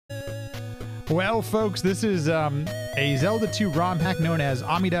Well, folks, this is a Zelda 2 ROM hack known as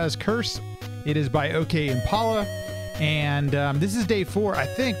Amida's Curse. It is by Ok Impala, and this is day 4. I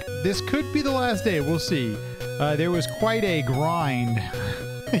think this could be the last day. We'll see. There was quite a grind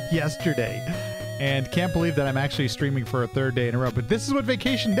yesterday, and can't believe that I'm actually streaming for a third day in a row. But this is what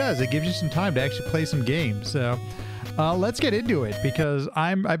vacation does. It gives you some time to actually play some games. So let's get into it, because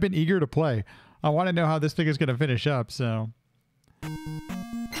I've been eager to play. I want to know how this thing is going to finish up, so...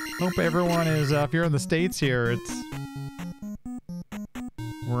 Hope everyone is, if you're in the States here,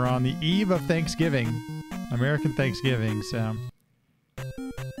 we're on the eve of Thanksgiving, American Thanksgiving, so.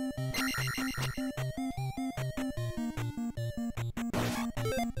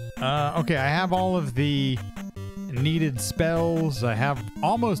 Okay, I have all of the needed spells. I have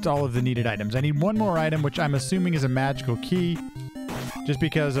almost all of the needed items. I need one more item, which I'm assuming is a magical key, just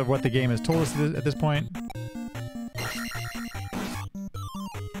because of what the game has told us at this point.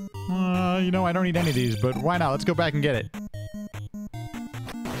 You know, I don't need any of these, but why not? Let's go back and get it.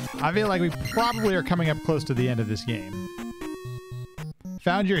 I feel like we probably are coming up close to the end of this game.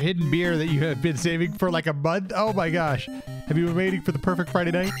 Found your hidden beer that you have been saving for like a month? Oh my gosh. Have you been waiting for the perfect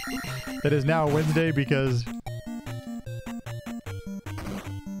Friday night? That is now Wednesday because...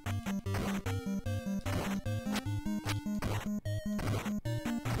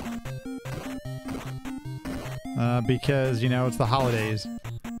 because, you know, it's the holidays.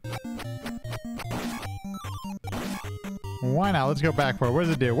 Why not? Let's go back for it. What does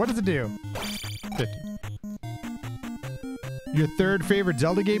it do? What does it do? 50. Your third favorite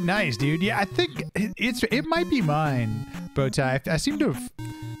Zelda game? Nice, dude. Yeah, I think it might be mine, Bowtie. I seem to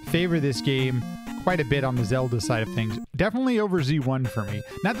favor this game quite a bit on the Zelda side of things. Definitely over Z1 for me.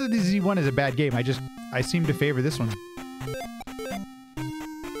 Not that the Z1 is a bad game. I seem to favor this one.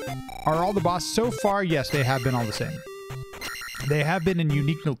 Are all the bosses so far? Yes, they have been all the same. They have been in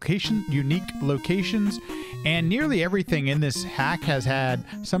unique locations, and nearly everything in this hack has had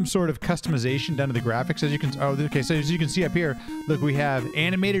some sort of customization done to the graphics. As you can, oh, okay, so as you can see up here, look, we have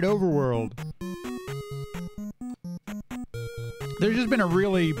animated overworld. There's just been a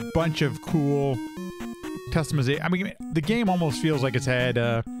really bunch of cool customization. I mean, the game almost feels like it's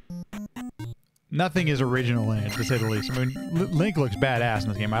had nothing is original in it, to say the least. I mean, Link looks badass in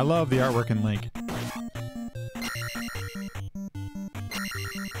this game. I love the artwork in Link.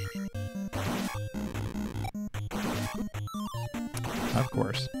 Of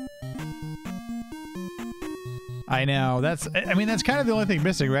course. I know. I mean, that's kind of the only thing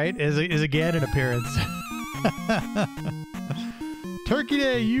missing, right? Is again an appearance. Turkey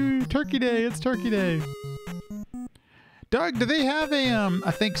Day, Turkey Day, it's Turkey Day. Doug, do they have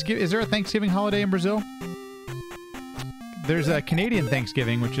a Thanksgiving? Is there a Thanksgiving holiday in Brazil? There's a Canadian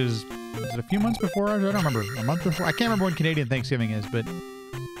Thanksgiving, which is it a few months before? I don't remember. A month before? I can't remember when Canadian Thanksgiving is, but...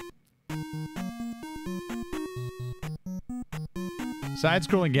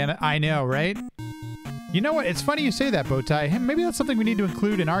 Side-scrolling again. I know, right? You know what? It's funny you say that, Bowtie. Maybe that's something we need to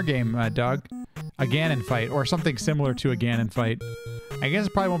include in our game, Doug. A Ganon fight, or something similar to a Ganon fight. I guess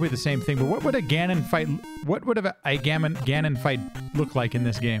it probably won't be the same thing, but what would a Ganon fight... What would a Ganon fight look like in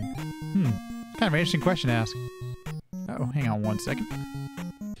this game? Kind of an interesting question to ask. Oh, hang on one second.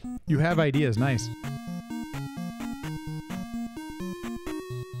 You have ideas. Nice.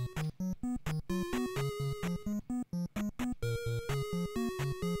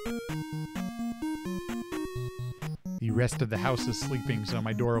 The rest of the house is sleeping, so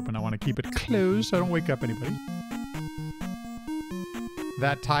my door open. I want to keep it closed so I don't wake up anybody.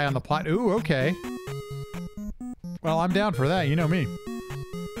 That tie on the plot. Ooh, okay. Well, I'm down for that. You know me.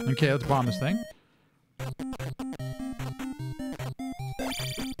 Okay, let's bomb this thing.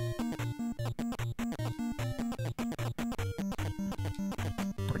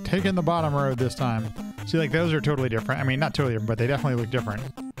 We're taking the bottom road this time. See, like, those are totally different. I mean, not totally different, but they definitely look different.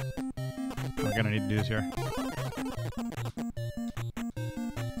 What we're gonna need to do this here.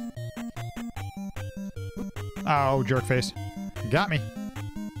 Oh, jerk face. Got me.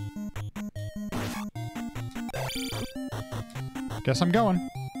 Guess I'm going.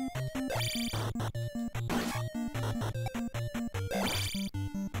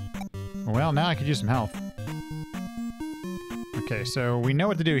 Well, now I could use some health. Okay, so we know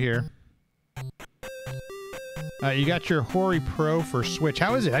what to do here. You got your Hori Pro for Switch.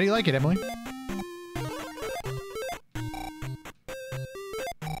 How is it? How do you like it, Emily?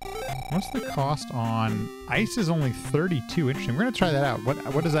 What's the cost on... Ice is only 32. Interesting. We're going to try that out.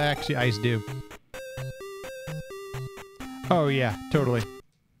 What does actually ice do? Oh, yeah. Totally.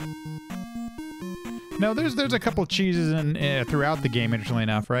 No, there's a couple cheeses in throughout the game, interestingly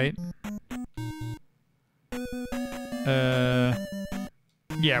enough, right?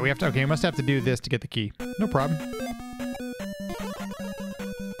 Yeah, we have to... Okay, we must have to do this to get the key. No problem.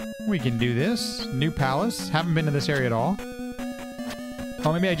 We can do this. New palace. Haven't been to this area at all.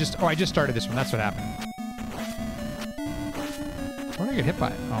 Oh, maybe I just... Oh, I just started this one. That's what happened. Why did I get hit by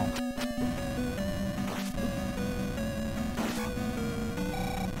it? Oh.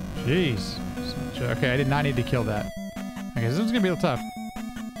 Jeez. Okay, I did not need to kill that. Okay, this one's gonna be a little tough.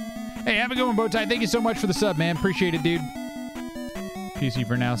 Hey, have a good one, Bowtie. Thank you so much for the sub, man. Appreciate it, dude. PC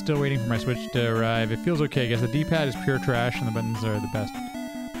for now. Still waiting for my Switch to arrive. It feels okay. I guess the D-pad is pure trash and the buttons are the best.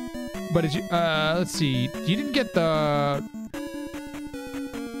 But did you... let's see. You didn't get the...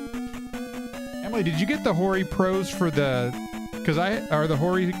 Emily, did you get the Hori Pros for the... Because I have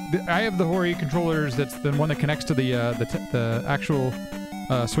the Hori controllers. That's the one that connects to the actual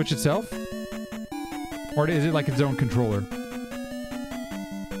Switch itself, or is it like its own controller?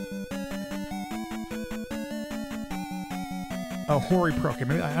 A Hori Pro. Okay,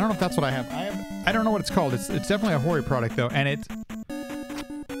 maybe I don't know if that's what I have. I don't know what it's called. It's definitely a Hori product though, and it's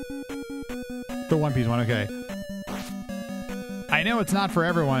the one-piece one. Okay, I know it's not for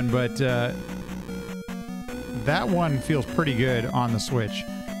everyone, but. That one feels pretty good on the Switch.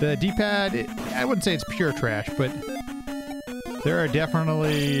 The D-pad, I wouldn't say it's pure trash, but there are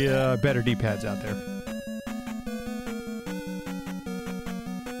definitely better D-pads out there.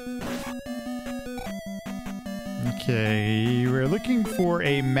 Okay, we're looking for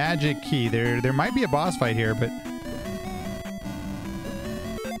a magic key. There might be a boss fight here, but...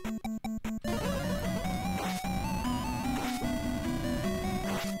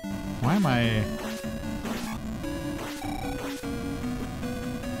 Why am I...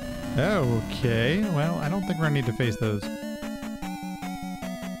 Okay, well, I don't think we're gonna need to face those.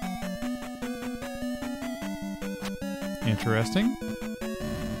 Interesting.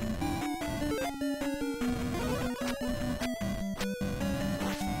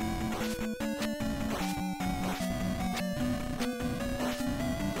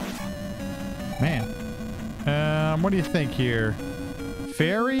 Man. What do you think here?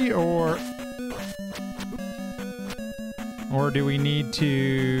 Fairy or do we need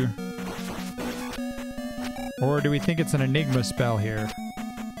to... Or do we think it's an Enigma spell here?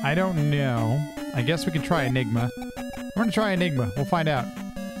 I don't know. I guess we can try Enigma. We're gonna try Enigma. We'll find out.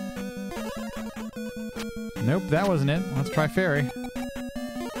 Nope, that wasn't it. Let's try Fairy.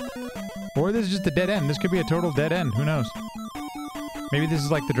 Or this is just a dead end. This could be a total dead end. Who knows? Maybe this is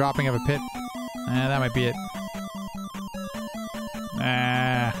like the dropping of a pit. That might be it.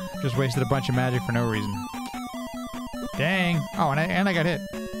 Just wasted a bunch of magic for no reason. Dang. Oh, and I got hit.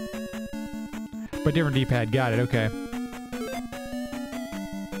 But different D-pad. Got it. Okay.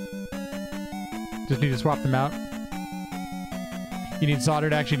 Just need to swap them out. You need solder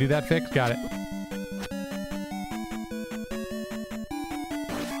to actually do that fix? Got it.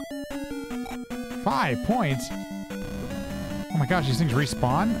 $5 points? Oh my gosh, these things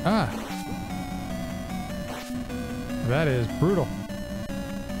respawn? That is brutal.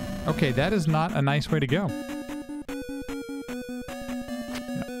 Okay, that is not a nice way to go.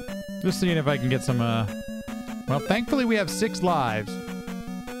 Just seeing if I can get some, well, thankfully we have 6 lives.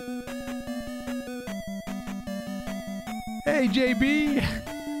 Hey, JB!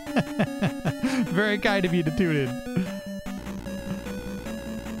 Very kind of you to tune in.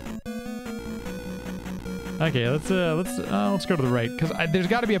 Okay, let's go to the right, because there's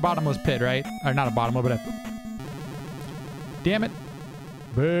got to be a bottomless pit, right? Or not a bottomless, but a... Damn it.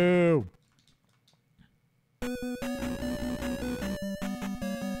 Boo!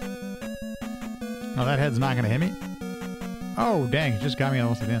 Oh, that head's not going to hit me? Oh, dang. It just got me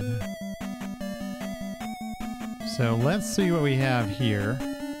almost at the end. So, let's see what we have here.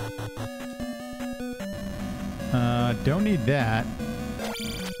 Don't need that.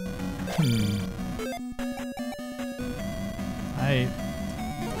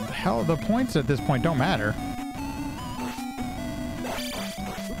 Hell, the points at this point don't matter.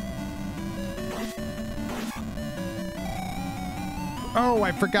 Oh,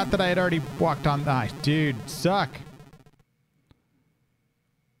 I forgot that I had already walked on... dude, suck.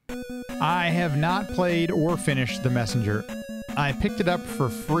 I have not played or finished The Messenger. I picked it up for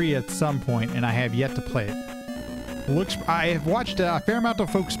free at some point, and I have yet to play it. I have watched a fair amount of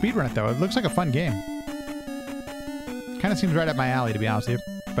folks speedrun it, though. It looks like a fun game. Kind of seems right up my alley, to be honest with you.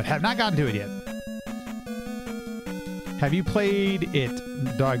 But have not gotten to it yet. Have you played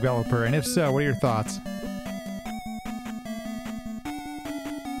it, Dog Developer? And if so, what are your thoughts?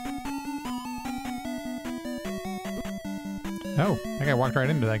 Oh, that guy walked right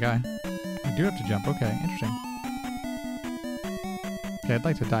into that guy. I do have to jump. Okay, interesting. Okay, I'd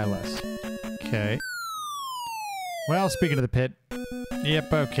like to die less. Okay. Well, speaking of the pit,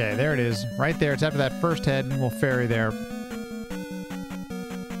 Yep, okay, there it is. Right there, it's after that first head, and we'll ferry there.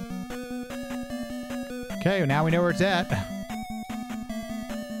 Okay, now we know where it's at.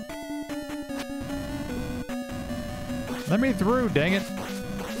 Let me through, dang it.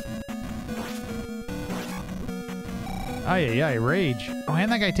 Ay, rage. Oh,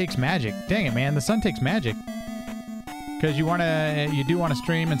 and that guy takes magic. Dang it, man, the sun takes magic. Because you do want to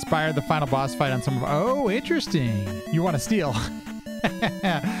stream Inspire the final boss fight on some of... Oh, interesting. You want to steal.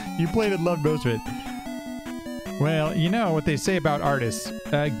 You played and loved most of it. Well, you know what they say about artists.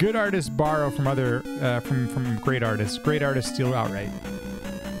 Good artists borrow from other, from great artists. Great artists steal outright.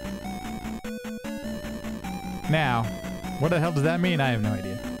 Now, what the hell does that mean? I have no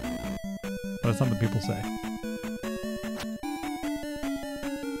idea. But it's something people say.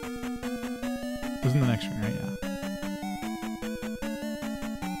 Who's in the next one right now?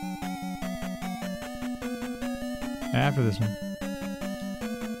 After this one.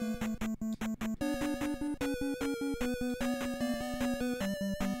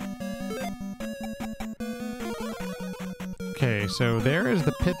 Okay, so there is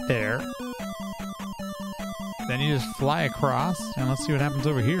the pit there. Then you just fly across, and let's see what happens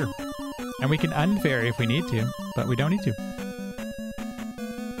over here. And we can unferry if we need to, but we don't need to.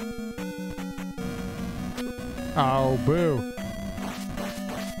 Oh, boo.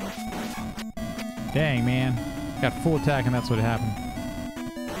 Dang, man. Got full attack, and that's what happened.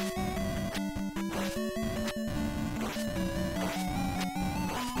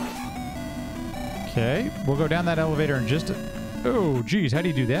 Okay, we'll go down that elevator in just a... Oh, geez, how do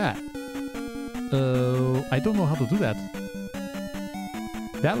you do that? I don't know how to do that.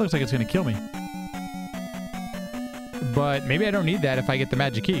 That looks like it's going to kill me. But maybe I don't need that if I get the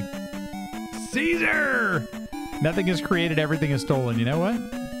magic key. Caesar! Nothing is created, everything is stolen. You know what?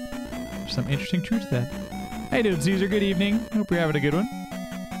 There's some interesting truth to that. Hey, dude, Caesar, good evening. Hope you're having a good one.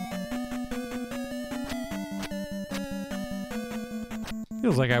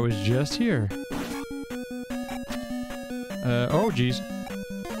 Feels like I was just here. Oh, geez.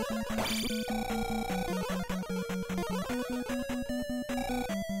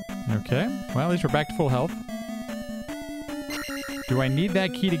 Okay, well, at least we're back to full health. Do I need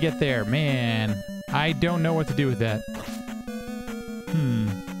that key to get there? Man, I don't know what to do with that.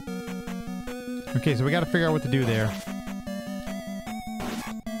 Okay, so we gotta figure out what to do there.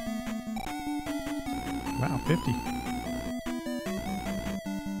 Wow, 50.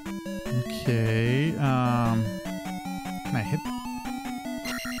 Okay, can I hit?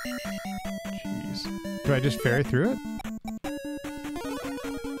 Jeez. Do I just ferry through it?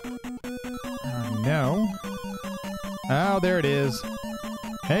 No. Oh, there it is.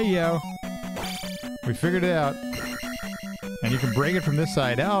 Hey, yo. We figured it out. And you can break it from this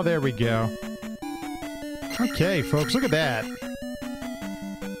side. Oh, there we go. Okay, folks, look at that.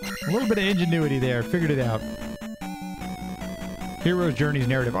 A little bit of ingenuity there. Figured it out. Hero's Journey's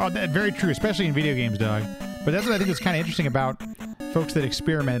narrative. Oh, that's very true, especially in video games, dog. But that's what I think is kind of interesting about folks that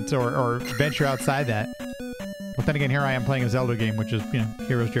experiment or venture outside that. But then again, here I am playing a Zelda game, which is, you know,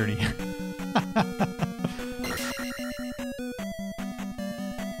 Hero's Journey.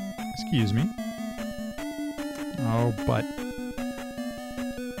 Excuse me. Oh, but...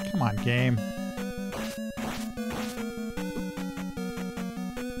 Come on, game.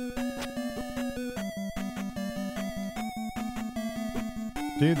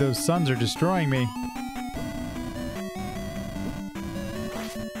 Dude, those suns are destroying me.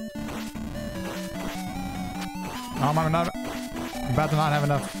 I'm about to not have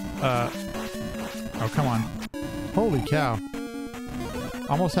enough, oh, come on. Holy cow.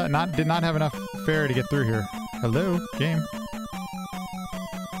 Almost did not have enough fare to get through here. Hello, game.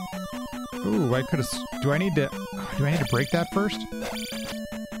 Ooh, I could have... Do I need to break that first?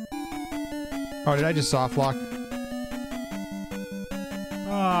 Oh, did I just soft lock?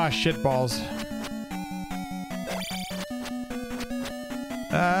 Ah, shitballs.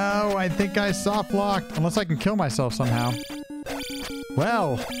 Oh, I think I soft locked. Unless I can kill myself somehow.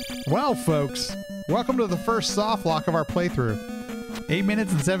 Well, folks. Welcome to the first soft lock of our playthrough. 8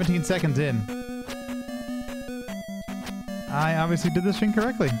 minutes and 17 seconds in. I obviously did this thing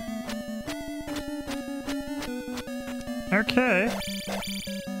correctly. Okay.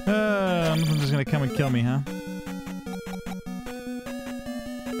 Nothing's just gonna come and kill me, huh?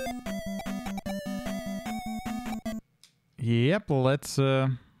 Yep, let's,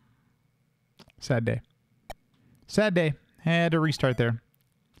 sad day. Sad day. Had to restart there.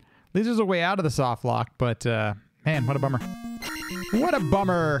 At least there's a way out of the soft lock, but, man, what a bummer. What a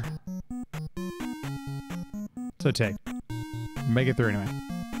bummer! So take. Make it through anyway.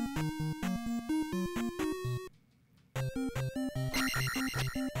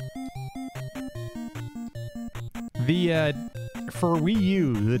 The, for Wii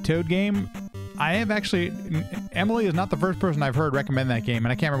U, the Toad game, I have actually... Emily is not the first person I've heard recommend that game,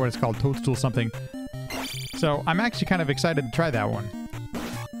 and I can't remember what it's called, Toadstool something. So I'm actually kind of excited to try that one.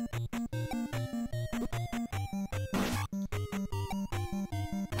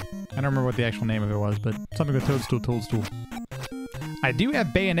 I don't remember what the actual name of it was, but something with Toadstool. I do have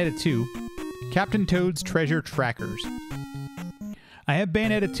Bayonetta 2, Captain Toad's Treasure Trackers. I have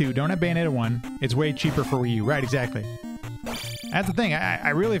Bayonetta 2, don't have Bayonetta 1. It's way cheaper for Wii U. Right, exactly. That's the thing. I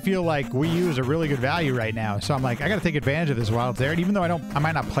really feel like Wii U is a really good value right now. So I'm like, I got to take advantage of this while it's there. And even though I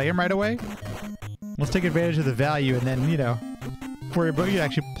might not play them right away, let's take advantage of the value and then, you know, worry about you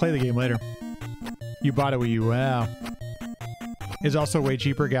actually play the game later. You bought a Wii U. Wow. It's also way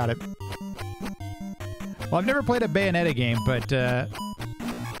cheaper. Got it. Well, I've never played a Bayonetta game, but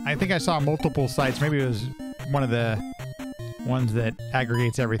I think I saw multiple sites. Maybe it was one of the ones that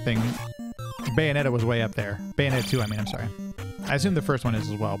aggregates everything. Bayonetta was way up there. Bayonetta 2, I mean, I'm sorry. I assume the first one is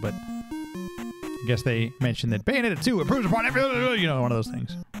as well, but I guess they mentioned that Bayonetta 2 improves upon every, you know, one of those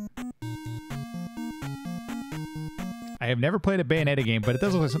things. I have never played a Bayonetta game, but it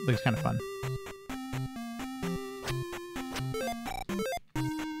does look like something that's kind of fun.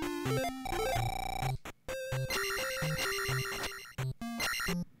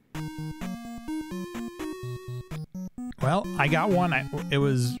 Well, I got one. It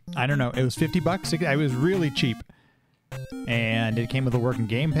was, I don't know, it was $50. It was really cheap. And it came with a working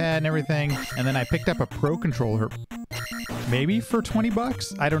gamepad and everything. And then I picked up a Pro controller, maybe for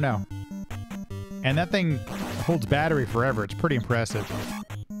 $20. I don't know. And that thing holds battery forever. It's pretty impressive.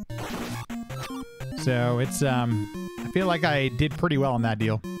 So it's, I feel like I did pretty well on that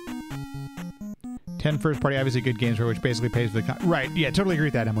deal. 10 first party, obviously good games for which basically pays for the... Right, yeah, totally agree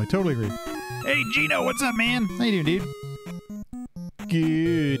with that, Emily. Totally agree. Hey, Gino, what's up, man? How you doing, dude?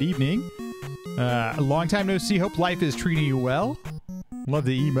 Good evening. A long time no see. Hope life is treating you well. Love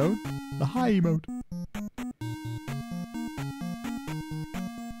the emote. The high emote.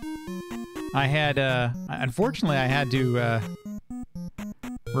 I had, unfortunately, I had to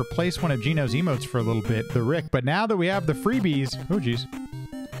replace one of Gino's emotes for a little bit, the Rick. But now that we have the freebies, oh geez.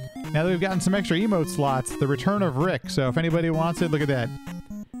 Now that we've gotten some extra emote slots, the return of Rick. So if anybody wants it, look at that.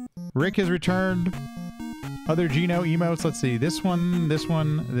 Rick has returned. Other Gino emotes. Let's see. This one, this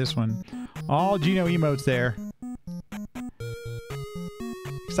one, this one. All Gino emotes there.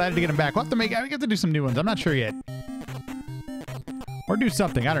 Excited to get them back. We'll have to make... I have to do some new ones. I'm not sure yet. Or do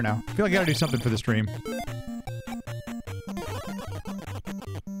something. I don't know. I feel like I gotta do something for the stream.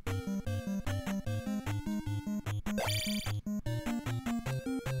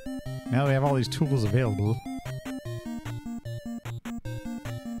 Now we have all these tools available.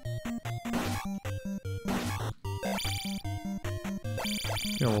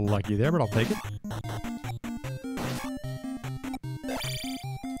 Feel a little lucky there, but I'll take it.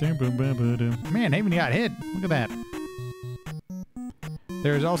 Man, I even got hit. Look at that.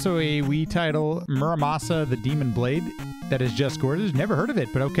 There's also a Wii title, Muramasa the Demon Blade, that is just gorgeous. Never heard of it,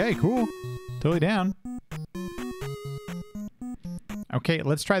 but okay, cool. Totally down. Okay,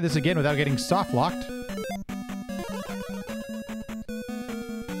 let's try this again without getting soft locked.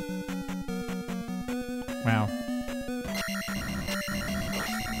 Wow.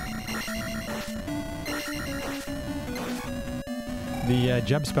 The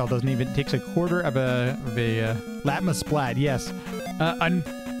jump spell doesn't even takes a quarter of a Latma Splat. Yes.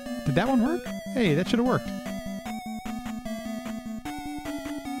 Did that one work? Hey, that should have worked.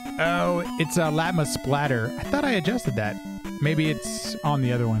 Oh, it's a Latma Splatter. I thought I adjusted that. Maybe it's on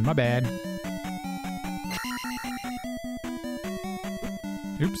the other one. My bad.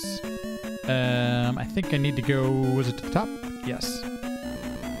 Oops. I think I need to go... Was it to the top? Yes.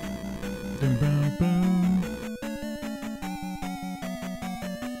 Boom, boom, boom.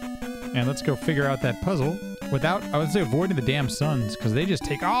 And let's go figure out that puzzle without, I would say, avoiding the damn suns, because they just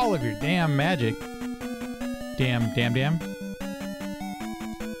take all of your damn magic. Damn.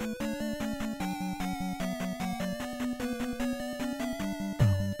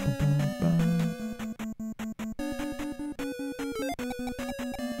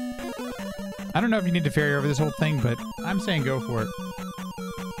 I don't know if you need to ferry over this whole thing, but I'm saying go for it.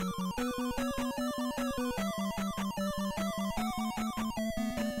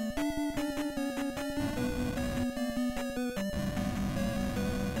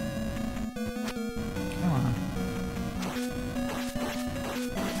 Come on.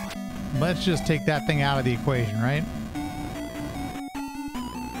 Let's just take that thing out of the equation, right?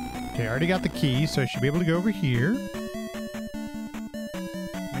 Okay, I already got the key, so I should be able to go over here.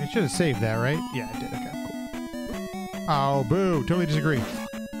 I should have saved that, right? Yeah, I did. Okay, cool. Oh, boo. Totally disagree.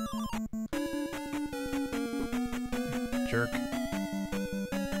 jerk.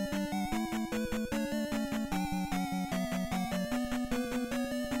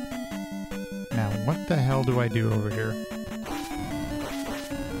 Now, what the hell do I do over here?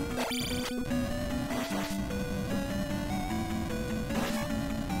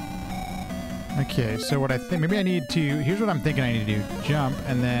 Okay, so what I think, maybe I need to, here's what I'm thinking I need to do. Jump,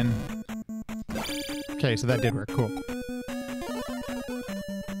 and then, okay, so that did work, cool.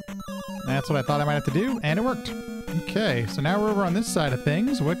 That's what I thought I might have to do, and it worked. Okay, so now we're over on this side of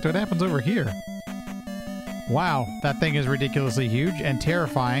things. What happens over here? Wow, that thing is ridiculously huge and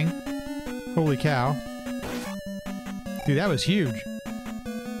terrifying. Holy cow. Dude, that was huge.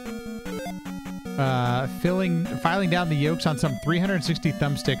 Filing down the yolks on some 360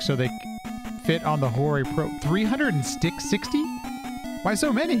 thumbsticks so they fit on the Hori Pro. 360? Why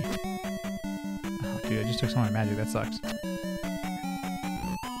so many? Oh, dude, I just took some of my magic. That sucks.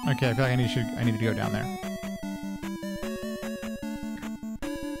 Okay, I feel like I need to go down there.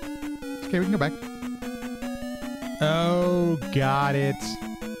 Okay, we can go back. Oh, got it.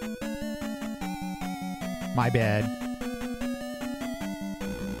 My bad.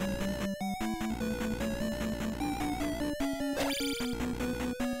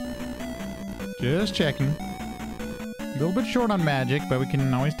 Just checking. A little bit short on magic, but we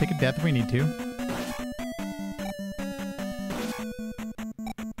can always take a death if we need to.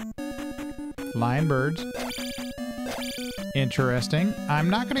 Flying birds. Interesting. I'm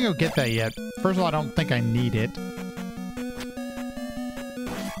not going to go get that yet. First of all, I don't think I need it.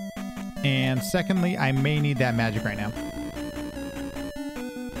 And secondly, I may need that magic right now.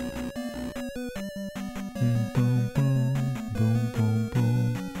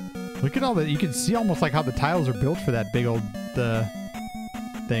 Look at all that. You can see almost like how the tiles are built for that big old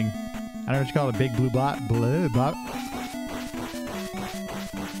thing. I don't know what you call it, a big blue blot. Blue blot.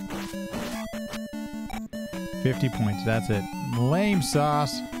 50 points, that's it. Lame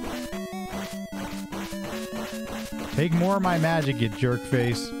sauce. Take more of my magic, you jerk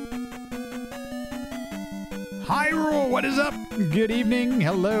face. Hyrule, what is up? Good evening,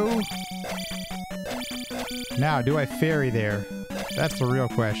 hello. Now, do I ferry there? That's the real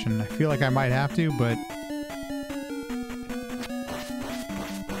question. I feel like I might have to, but...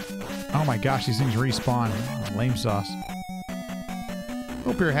 Oh my gosh, these things respawn. Oh, lame sauce.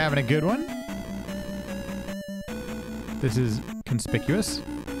 Hope you're having a good one. This is conspicuous.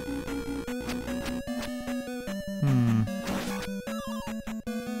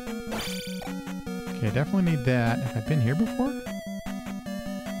 Okay, definitely need that. Have I been here before?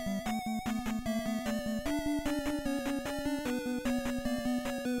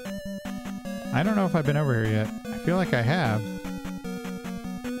 I don't know if I've been over here yet. I feel like I have.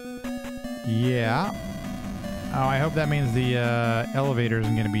 Yeah. Oh, I hope that means the elevator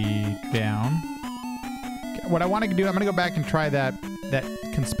isn't going to be down. What I want to do, I'm going to go back and try that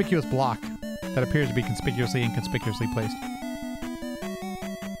conspicuous block that appears to be conspicuously inconspicuously placed.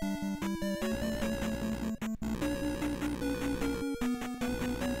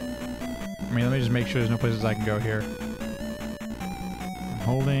 I mean, let me just make sure there's no places I can go here. I'm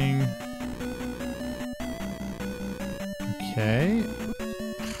holding. Okay.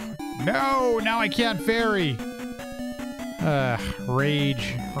 No! Now I can't ferry!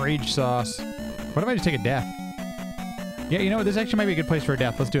 Rage sauce. What if I just take a death? Yeah, you know what? This actually might be a good place for a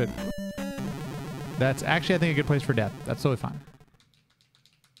death. Let's do it. That's actually, I think, a good place for death. That's totally fine.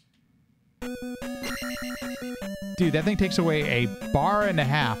 Dude, that thing takes away a bar and a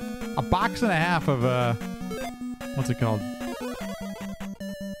half. A box and a half of, what's it called?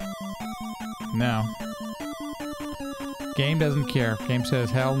 No. Game doesn't care. Game says,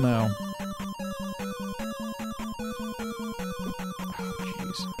 hell no.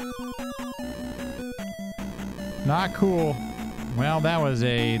 Not cool. Well, that was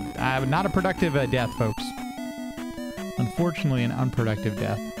a not a productive death, folks. Unfortunately, an unproductive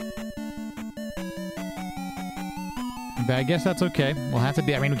death. But I guess that's okay. We'll have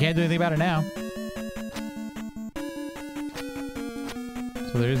to I mean, we can't do anything about it now.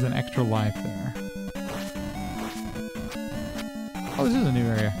 So there is an extra life there. Oh, this is a new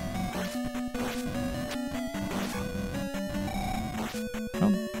area.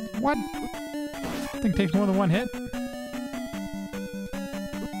 Oh, what? I think it takes more than one hit.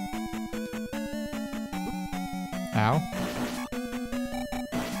 Ow.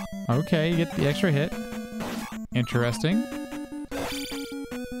 Okay, you get the extra hit. Interesting.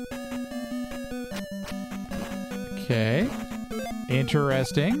 Okay.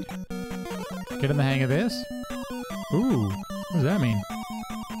 Interesting. Getting the hang of this. Ooh. What does that mean?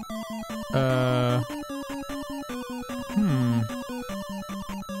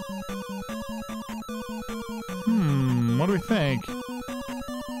 What do we think?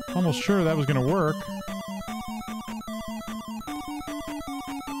 Almost sure that was gonna work.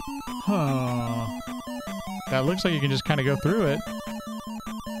 Huh. That looks like you can just kind of go through it.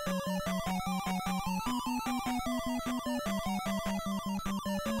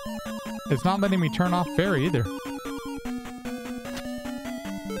 It's not letting me turn off fairy either.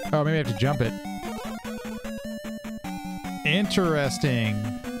 Oh, maybe I have to jump it. Interesting.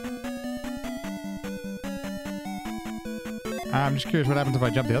 I'm just curious what happens if I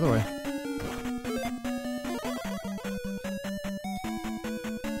jump the other way.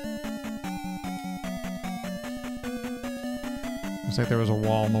 Looks like there was a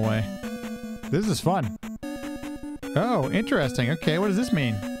wall in the way. This is fun. Oh, interesting. Okay, what does this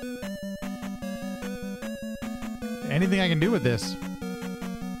mean? Anything I can do with this?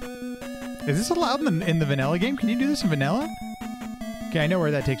 Is this allowed in the vanilla game? Can you do this in vanilla? Okay, I know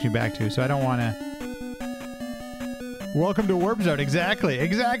where that takes me back to, so I don't want to... Welcome to Warp Zone. Exactly.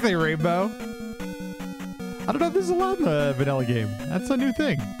 Exactly, Rainbow. I don't know if this is allowed in the vanilla game. That's a new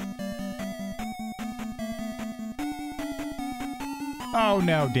thing. Oh,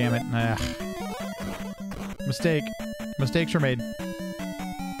 no. Damn it. Ugh. Mistake. Mistakes were made.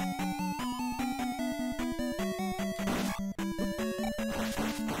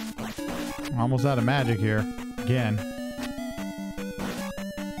 Almost out of magic here. Again.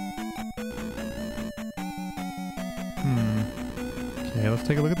 Okay, let's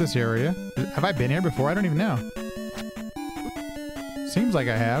take a look at this area. Have I been here before? I don't even know. Seems like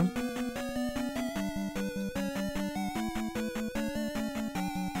I have.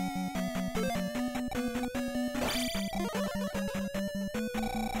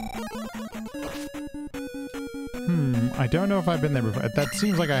 I don't know if I've been there before. That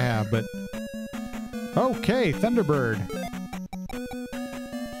seems like I have, but... Okay, Thunderbird.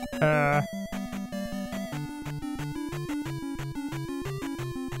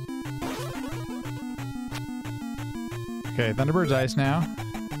 Okay, Thunderbird's ice now.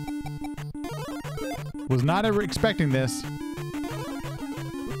 Was not ever expecting this.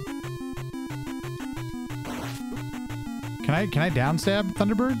 Can I downstab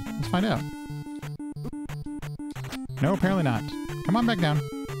Thunderbird? Let's find out. No, apparently not. Come on back down.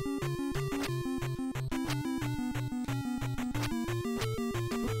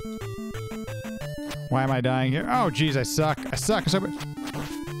 Why am I dying here? Oh, geez, I suck. I suck.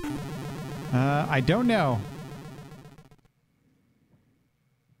 I don't know.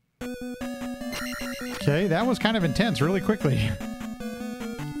 Okay, that was kind of intense really quickly.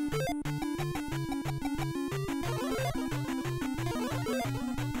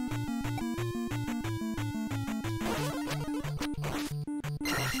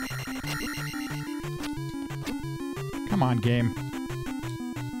 Come on, game.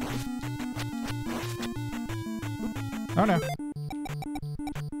 Oh, no.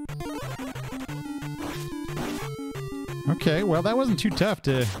 Okay, well, that wasn't too tough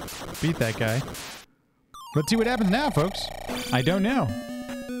to beat that guy. Let's see what happens now, folks. I don't know.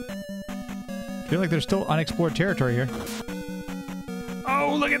 Feel like there's still unexplored territory here.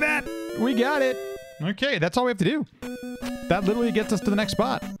 Oh, look at that! We got it! Okay, that's all we have to do. That literally gets us to the next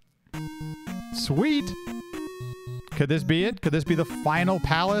spot. Sweet! Could this be it? Could this be the final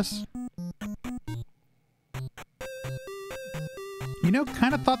palace? You know,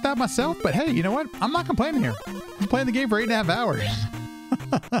 kind of thought that myself, but hey, you know what? I'm not complaining here. I'm playing the game for 8.5 hours.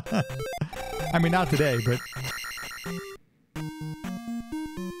 I mean, not today, but...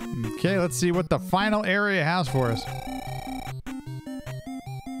 Okay, let's see what the final area has for us.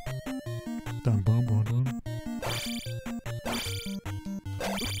 Dun, bum, bum, dun.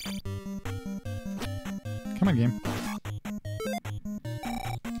 Come on, game.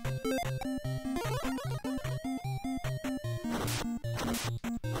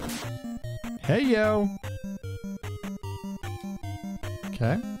 Hey, yo!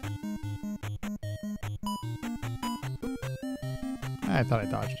 Okay. I thought I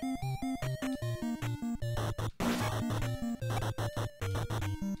dodged.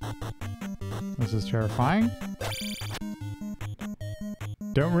 This is terrifying.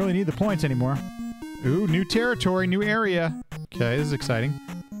 Don't really need the points anymore. Ooh, new territory, new area. Okay, this is exciting.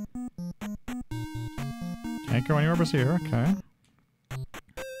 Can't go anywhere but here. Okay.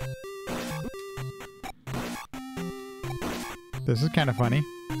 This is kind of funny.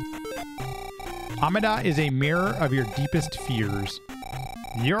 Amida is a mirror of your deepest fears.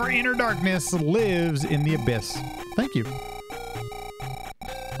 Your inner darkness lives in the abyss. Thank you.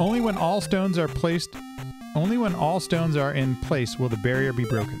 Only when all stones are in place will the barrier be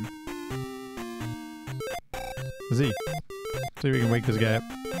broken. Z. See if we can wake this guy up.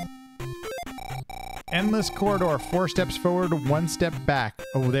 Endless corridor, 4 steps forward, 1 step back.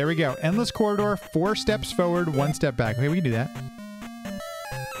 Oh, there we go. Endless corridor, 4 steps forward, 1 step back. Okay, we can do that.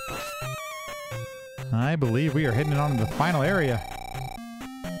 I believe we are heading on to the final area.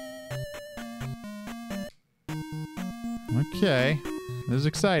 Okay, this is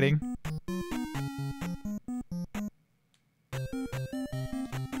exciting.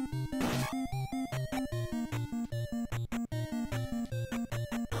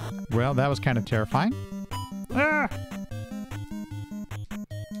 Well, that was kind of terrifying. Ah!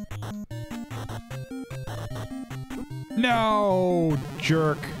 No,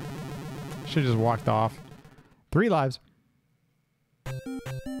 jerk. Should have just walked off. 3 lives.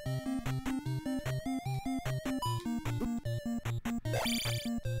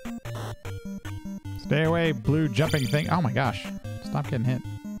 Stay away, blue jumping thing. Oh my gosh. Stop getting hit.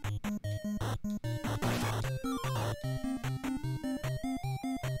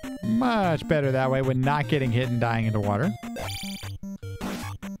 Much better that way when not getting hit and dying into water.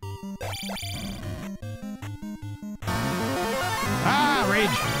 Ah, rage.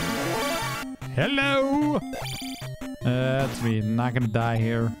 Hello. That's me. Not gonna die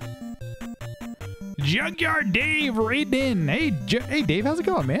here. Junkyard Dave raiding in. Hey, Dave, how's it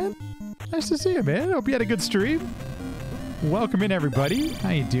going, man? Nice to see you, man. Hope you had a good stream. Welcome in, everybody. How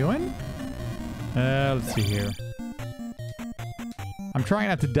you doing? Let's see here. I'm trying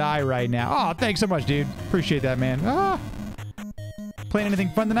not to die right now. Oh, thanks so much, dude. Appreciate that, man. Ah! Playing anything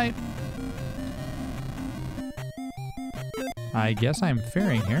fun tonight? I guess I'm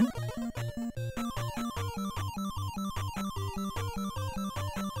faring here.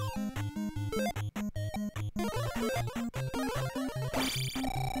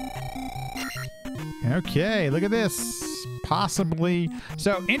 Okay, look at this. Possibly.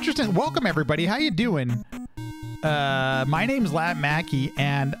 So, interesting. Welcome, everybody. How you doing? My name's Lat Mackey,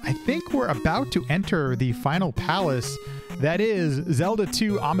 and I think we're about to enter the final palace. That is Zelda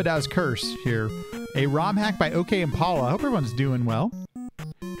II Amida's Curse here. A ROM hack by Ok Impala. I hope everyone's doing well.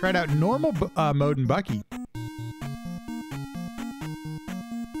 Tried out normal mode in Bucky.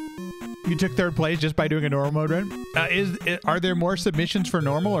 You took 3rd place just by doing a normal mode run? Are there more submissions for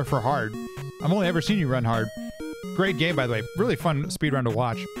normal or for hard? I've only ever seen you run hard. Great game, by the way. Really fun speedrun to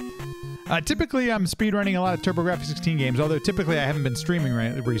watch. Typically, I'm speedrunning a lot of TurboGrafx-16 games, although typically I haven't been streaming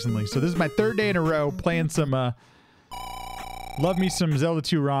recently. So this is my 3rd day in a row playing some, love me some Zelda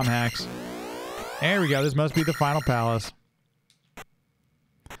 2 ROM hacks. There we go. This must be the final palace.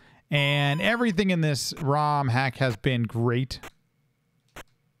 And everything in this ROM hack has been great.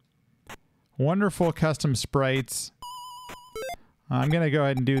 Wonderful custom sprites. I'm going to go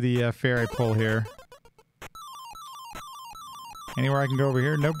ahead and do the fairy pull here. Anywhere I can go over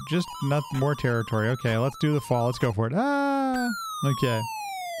here? Nope, just nothing more territory. Okay, let's do the fall. Let's go for it. Ah! Okay.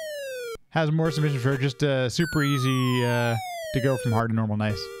 Has more submissions for just super easy to go from hard to normal.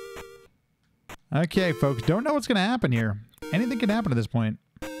 Nice. Okay, folks. Don't know what's going to happen here. Anything can happen at this point.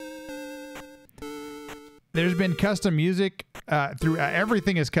 There's been custom music through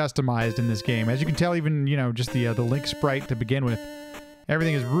everything is customized in this game. As you can tell, even, you know, just the Link sprite to begin with.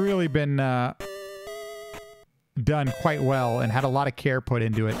 Everything has really been done quite well and had a lot of care put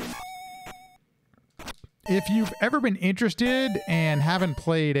into it. If you've ever been interested and haven't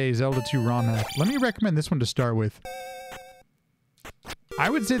played a Zelda 2 ROM hack, let me recommend this one to start with. I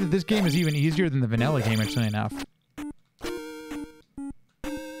would say that this game is even easier than the vanilla game, actually enough.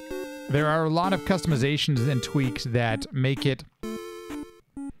 There are a lot of customizations and tweaks that make it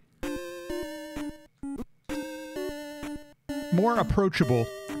more approachable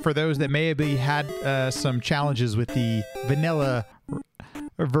for those that may have had some challenges with the vanilla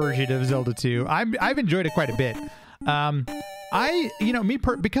version of Zelda 2. I've enjoyed it quite a bit.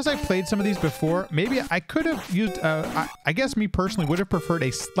 Because I've played some of these before, maybe I could have used, I guess me personally would have preferred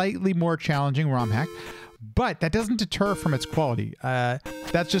a slightly more challenging ROM hack, but that doesn't deter from its quality.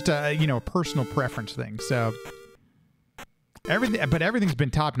 That's just a personal preference thing. So everything's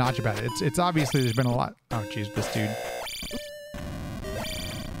been top notch about it. It's obviously there's been a lot. Oh jeez, this dude.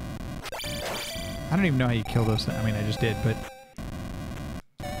 I don't even know how you kill those things. I mean, I just did, but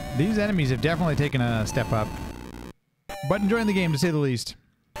these enemies have definitely taken a step up. But enjoying the game, to say the least.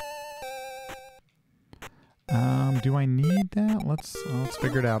 Do I need that? Let's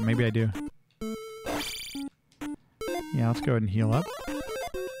figure it out. Maybe I do. Yeah, let's go ahead and heal up.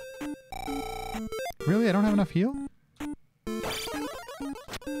 Really? I don't have enough heal? That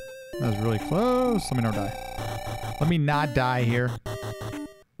was really close. Let me not die. Let me not die here.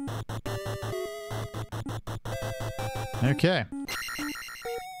 Okay.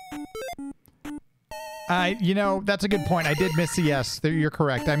 That's a good point. I did miss the yes. You're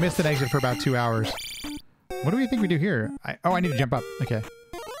correct. I missed an exit for about 2 hours. What do we think we do here? Oh, I need to jump up. Okay.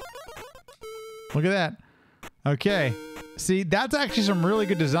 Look at that. Okay. See, that's actually some really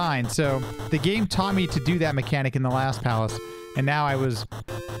good design. So the game taught me to do that mechanic in the last palace, and now I was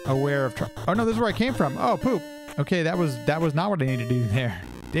aware of. Oh no, this is where I came from. Oh, poop. Okay, that was not what I needed to do there.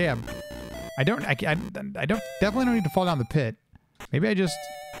 Damn. I definitely don't need to fall down the pit. Maybe I just.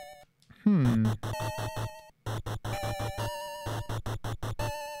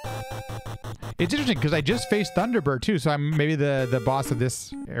 It's interesting because I just faced Thunderbird too, so maybe the boss of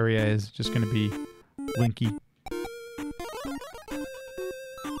this area is just going to be Linky.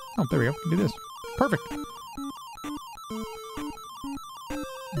 Oh, there we go. Do this. Perfect.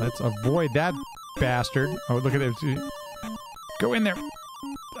 Let's avoid that bastard. Oh, look at this. Go in there.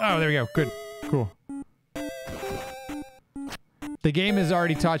 Oh, there we go. Good. Cool. The game has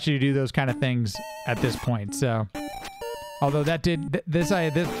already taught you to do those kind of things at this point, so... Although that did... This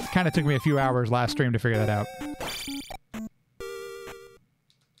kind of took me a few hours last stream to figure that out.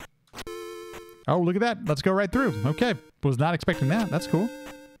 Oh, look at that. Let's go right through. Okay. Was not expecting that. That's cool.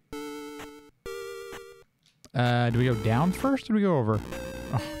 Do we go down first or do we go over?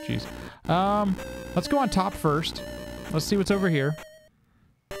 Oh, jeez. Let's go on top first. Let's see what's over here.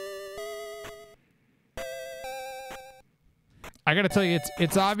 I gotta tell you,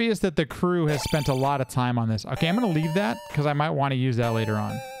 it's obvious that the crew has spent a lot of time on this. Okay, I'm gonna leave that because I might want to use that later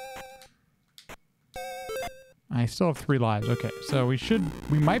on. I still have 3 lives. Okay, so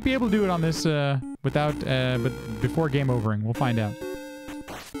we might be able to do it on this without, but before game overing. We'll find out.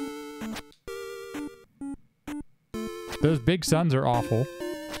 Those big suns are awful.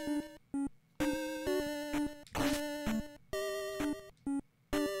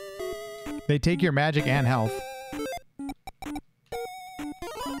 They take your magic and health.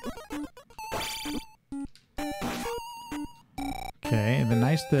 Okay, it'd be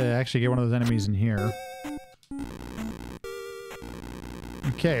nice to actually get one of those enemies in here.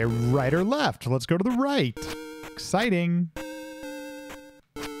 Okay, right or left? Let's go to the right. Exciting.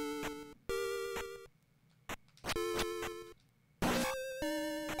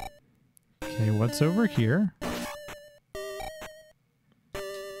 Okay, what's over here?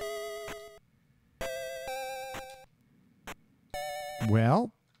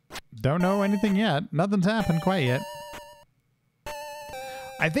 Well, don't know anything yet. Nothing's happened quite yet.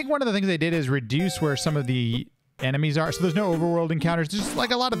 I think one of the things they did is reduce where some of the enemies are. So there's no overworld encounters. There's just like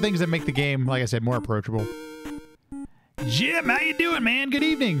a lot of things that make the game, like I said, more approachable. Jim, how you doing, man? Good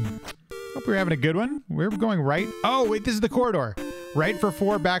evening. Hope you're having a good one. We're going right. Oh, wait, this is the corridor. Right for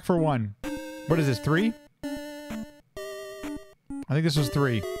 4, back for 1. What is this, 3? I think this was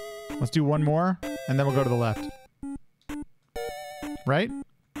 3. Let's do 1 more, and then we'll go to the left. Right?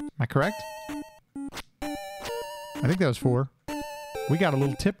 Am I correct? I think that was 4. We got a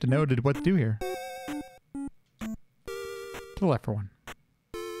little tip to know what to do here. To the left for 1.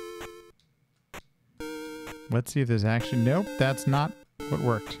 Let's see if there's actually... Nope, that's not what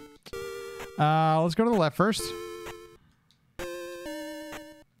worked. Let's go to the left first.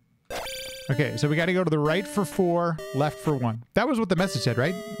 Okay, so we got to go to the right for 4, left for 1. That was what the message said,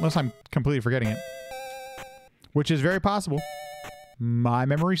 right? Unless I'm completely forgetting it. Which is very possible. My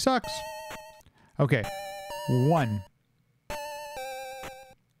memory sucks. Okay. 1.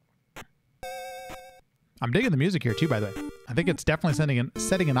 I'm digging the music here too, by the way. I think it's definitely setting an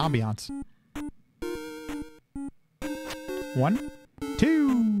ambiance. 1,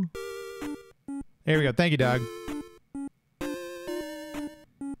 2. There we go. Thank you, dog.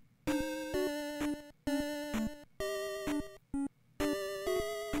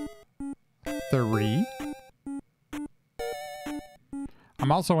 Three.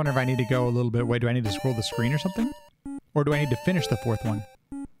 I'm also wondering if I need to go a little bit. Wait, do I need to scroll the screen or something? Or do I need to finish the 4th one?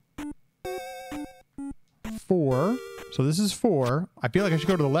 4. So this is 4. I feel like I should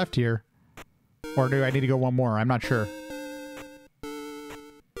go to the left here. Or do I need to go 1 more? I'm not sure.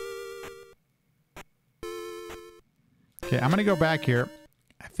 Okay, I'm going to go back here.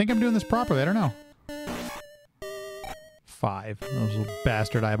 I think I'm doing this properly. I don't know. 5. Those little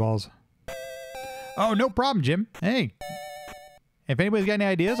bastard eyeballs. Oh, no problem, Jim. Hey. If anybody's got any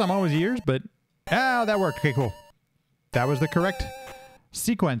ideas, I'm always ears, but... Oh, that worked. Okay, cool. That was the correct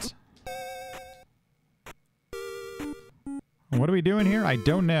sequence. What are we doing here? I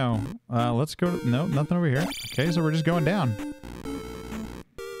don't know. Let's go to... No, nothing over here. Okay, so we're just going down.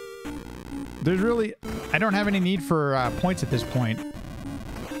 There's really... I don't have any need for points at this point.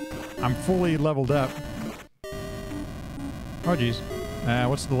 I'm fully leveled up. Oh, jeez.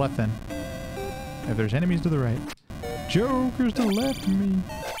 What's to the left, then? If there's enemies to the right. Jokers to the left of me.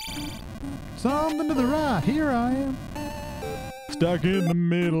 Something to the right. Here I am. Stuck in the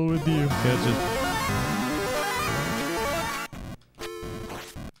middle with you. That's just...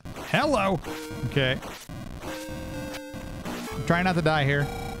 Hello. Okay. I'm trying not to die here.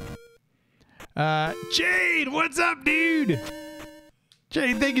 Jade, what's up, dude?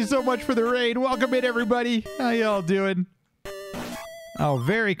 Jade, thank you so much for the raid. Welcome in, everybody. How y'all doing? Oh,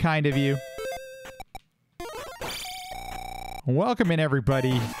 very kind of you. Welcome in,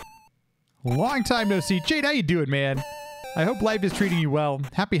 everybody. Long time no see. Jade, how you doing, man? I hope life is treating you well.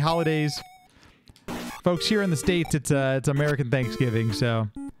 Happy holidays. Folks, here in the States, it's American Thanksgiving, so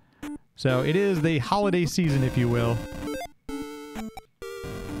it is the holiday season, if you will.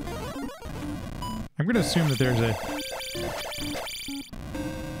 I'm going to assume that there's a...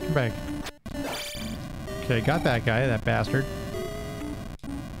 Come back. Okay, got that guy, that bastard.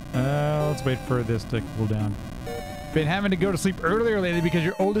 Let's wait for this to cool down. Been having to go to sleep earlier lately because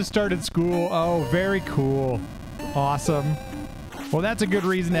your oldest started school. Oh, very cool. Awesome. Well, that's a good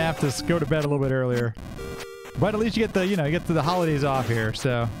reason to have to go to bed a little bit earlier. But at least you get the, you get to the holidays off here,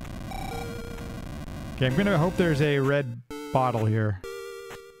 so. Okay, I'm gonna hope there's a red bottle here.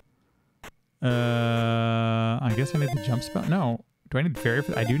 I guess I need the jump spell. No. Do I need fairy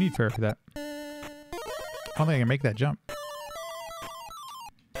for that? I do need fairy for that. I don't think I can make that jump.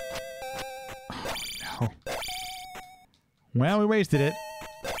 Oh, no. Well, we wasted it.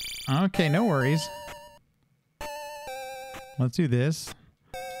 Okay, no worries. Let's do this.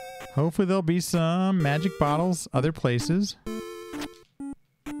 Hopefully there'll be some magic bottles other places.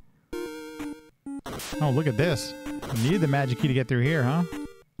 Oh, look at this. You need the magic key to get through here, huh?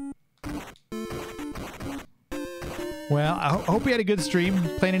 Well, I hope you had a good stream.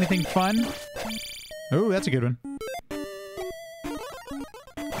 Playing anything fun? Oh, that's a good one.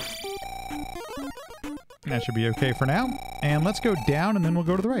 That should be okay for now. And let's go down and then we'll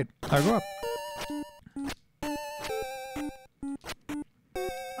go to the right. I'll go up.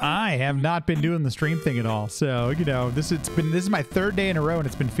 I have not been doing the stream thing at all. So, this is my third day in a row and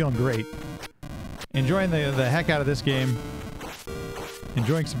it's been feeling great. Enjoying the heck out of this game.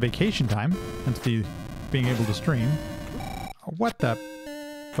 Enjoying some vacation time. Hence being able to stream. What the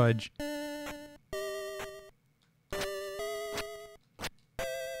fudge?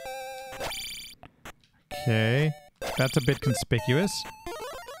 Okay. That's a bit conspicuous.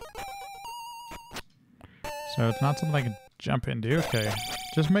 So it's not something I can jump into. Okay.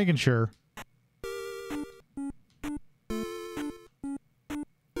 Just making sure.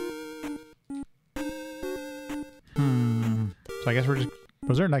 So I guess we're just...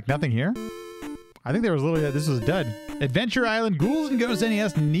 Was there like nothing here? I think there was literally... This was a dud. Adventure Island, Ghouls and Ghosts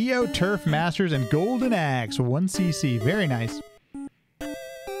NES, Neo Turf Masters, and Golden Axe. 1cc. Very nice.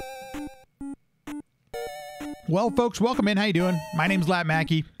 Well, folks, welcome in. How you doing? My name's Lat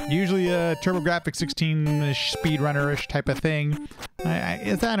Mackey. Usually a TurboGrafx 16-ish speedrunner-ish type of thing.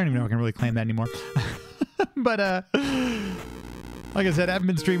 I don't even know if I can really claim that anymore. But, like I said, I haven't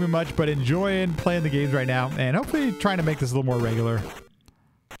been streaming much, but enjoying playing the games right now, and hopefully trying to make this a little more regular.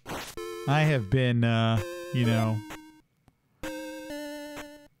 I have been, Now,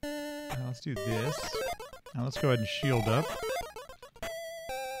 let's do this. Now let's go ahead and shield up.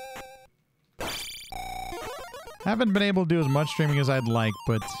 Haven't been able to do as much streaming as I'd like,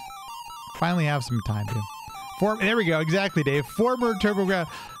 but finally have some time to. There we go, exactly, Dave. Former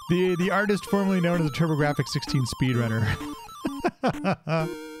the artist formerly known as a TurboGrafx 16 speedrunner.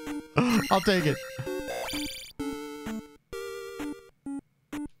 I'll take it.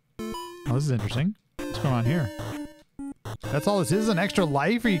 Oh, this is interesting. What's going on here? That's all this is? An extra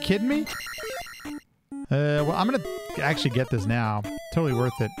life? Are you kidding me? Well, I'm gonna actually get this now. Totally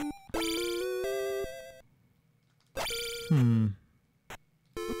worth it.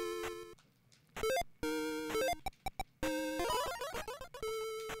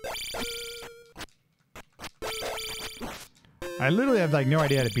 I literally have like no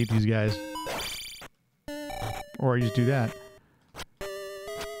idea how to beat these guys. Or I just do that.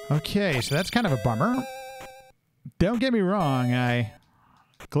 Okay, so that's kind of a bummer. Don't get me wrong, I'm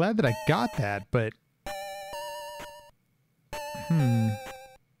glad that I got that, but...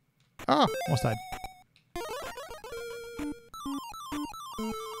 Oh, almost died.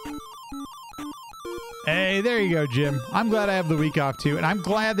 Hey, there you go, Jim. I'm glad I have the week off too, and I'm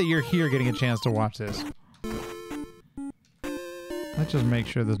glad that you're here getting a chance to watch this. Let's just make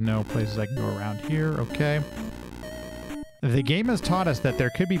sure there's no places I can go around here. Okay. The game has taught us that there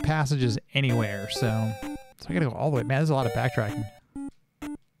could be passages anywhere, so I gotta go all the way. Man, there's a lot of backtracking.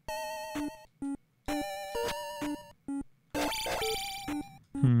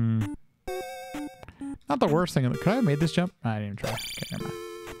 Not the worst thing. Could I have made this jump? I didn't even try. Okay, never mind.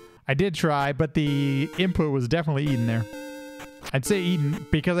 I did try, but the input was definitely eaten there. I'd say eaten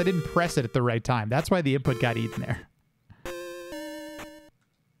because I didn't press it at the right time. That's why the input got eaten there.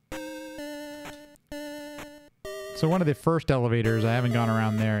 So one of the first elevators, I haven't gone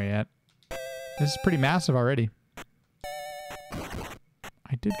around there yet. This is pretty massive already.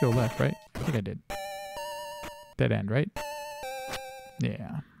 I did go left, right? I think I did. Dead end, right?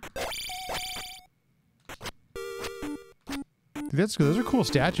 Yeah. Dude, that's good. Those are cool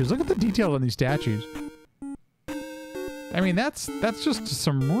statues. Look at the detail on these statues. I mean, that's just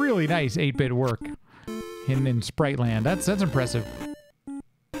some really nice 8-bit work in Sprite Land. That's impressive.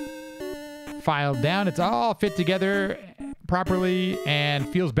 Filed down. It's all fit together properly and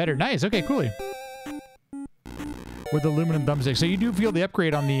feels better. Nice. Okay, cool. With aluminum thumbstick. So you do feel the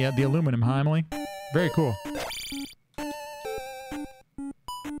upgrade on the aluminum, huh, Emily? Very cool.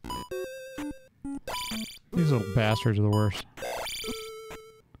 These little bastards are the worst.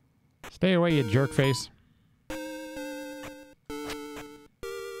 Stay away, you jerk face.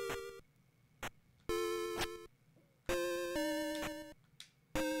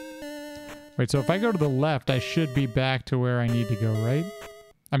 Wait, so if I go to the left, I should be back to where I need to go, right?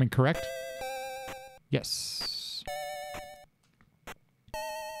 I mean, correct? Yes.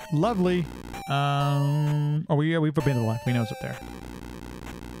 Lovely. Oh, yeah, we've been to the left. We know it's up there.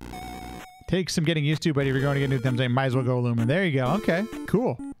 Takes some getting used to, but if you're going to get new thumbs, I might as well go aluminum. There you go. Okay,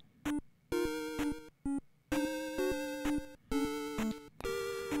 cool.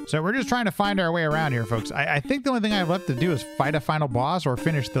 So we're just trying to find our way around here, folks. I think the only thing I have left to do is fight a final boss or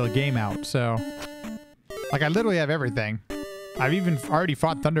finish the game out. So, like, I literally have everything. I've even already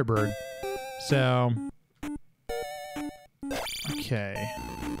fought Thunderbird. So, okay.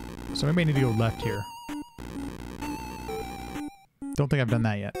 So maybe I need to go left here. Don't think I've done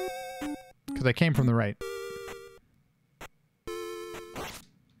that yet. Because I came from the right.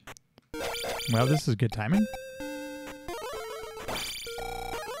 Well, this is good timing.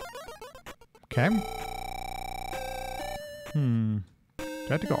 Okay. Do I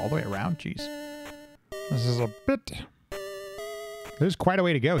have to go all the way around? Jeez. This is a bit... There's quite a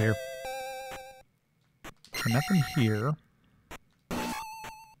way to go here. So nothing here.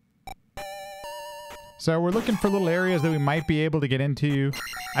 So we're looking for little areas that we might be able to get into.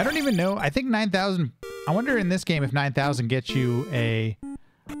 I don't even know. I think 9,000... I wonder in this game if 9,000 gets you a...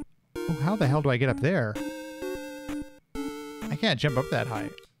 Oh, how the hell do I get up there? I can't jump up that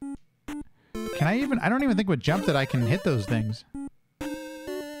high. Can I even... I don't even think with jump that I can hit those things.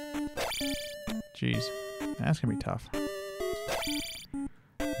 Jeez. That's gonna be tough.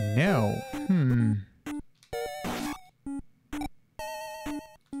 No.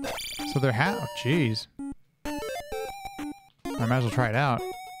 So they're oh, jeez. I might as well try it out.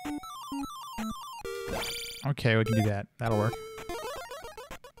 Okay, we can do that. That'll work.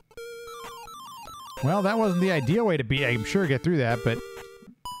 Well, that wasn't the ideal way to be. I'm sure get through that, but...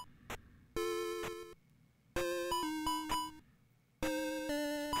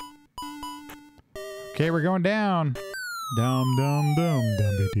 Okay, we're going down. Dum dum dum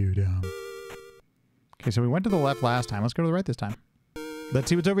dum doo dum. Okay, so we went to the left last time. Let's go to the right this time. Let's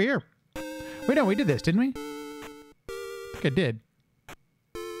see what's over here. Wait, no, we did this, didn't we? I think I did.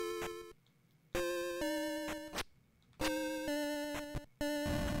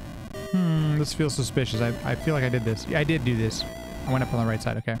 This feels suspicious. I feel like I did this. Yeah, I did do this. I went up on the right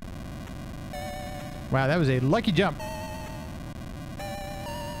side. Okay. Wow, that was a lucky jump.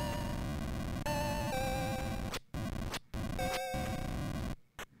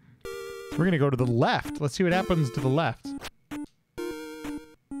 We're going to go to the left. Let's see what happens to the left.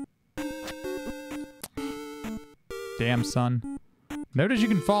 Damn, son. Notice you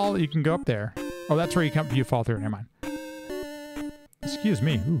can fall. You can go up there. Oh, that's where you fall through. Never mind. Excuse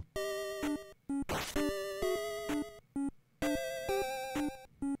me. Ooh.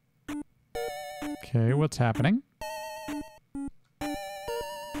 Okay, what's happening?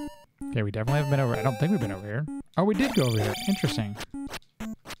 Okay, we definitely haven't been over. I don't think we've been over here. Oh, we did go over here. Interesting.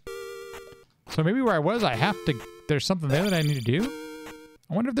 So maybe where I was, I have to... There's something there that I need to do?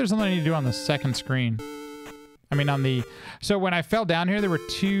 I wonder if there's something I need to do on the second screen. I mean, on the... So when I fell down here, there were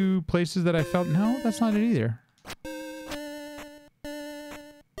 2 places that I felt... No, that's not it either.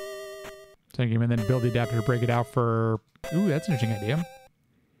 Second game, and then build the adapter to break it out for... Ooh, that's an interesting idea.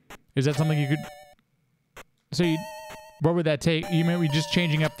 Is that something you could... So you... What would that take? You mean we just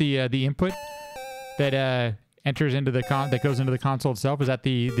changing up the input that enters into the that goes into the console itself? Is that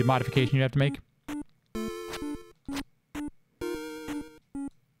the modification you have to make?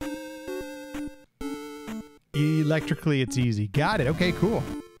 Electrically, it's easy. Got it. Okay, cool.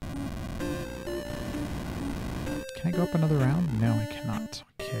 Can I go up another round? No, I cannot.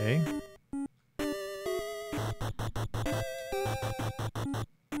 Okay.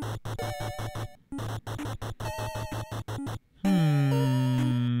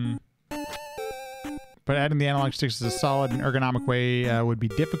 but adding the analog sticks is a solid and ergonomic way would be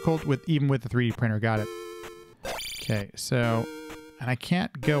difficult even with the 3D printer. Got it. Okay, so, and I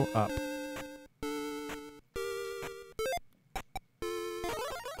can't go up. I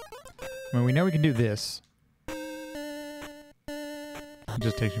mean, we know we can do this. It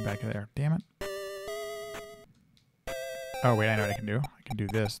just takes me back to there. Damn it. Oh, wait, I know what I can do. I can do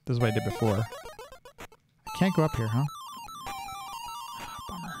this. This is what I did before. I can't go up here, huh? Oh,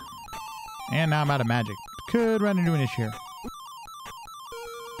 bummer. And now I'm out of magic. Could run into an issue here.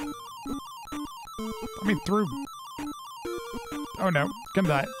 Put me through. Oh, no. Gonna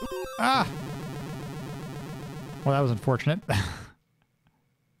die. Ah! Well, that was unfortunate.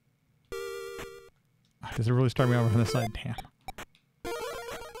 Does it really start me over on this side? Damn.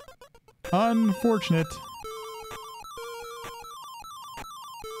 Unfortunate.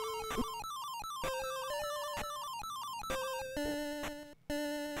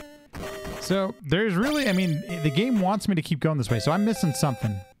 So, there's really, I mean, the game wants me to keep going this way, so I'm missing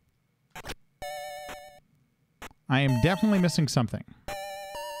something. I am definitely missing something.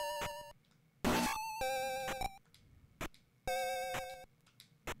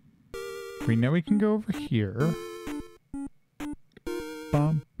 We know we can go over here.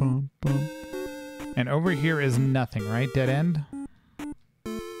 Bum, bum, bum. And over here is nothing, right? Dead end?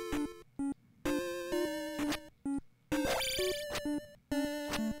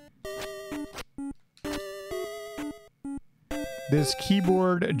 This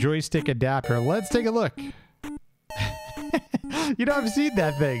keyboard joystick adapter. Let's take a look. You know, I've seen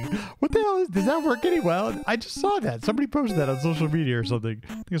that thing. What the hell is, does that work any well? I just saw that. Somebody posted that on social media or something.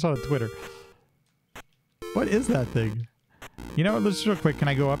 I think I saw it on Twitter. What is that thing? You know what, let's just real quick. Can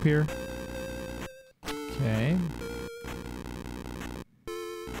I go up here? Okay.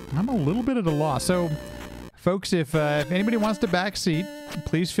 I'm a little bit at a loss. So, folks, if anybody wants to backseat,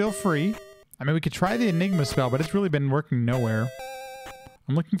 please feel free. I mean, we could try the Enigma spell, but it's really been working nowhere.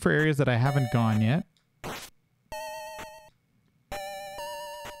 I'm looking for areas that I haven't gone yet.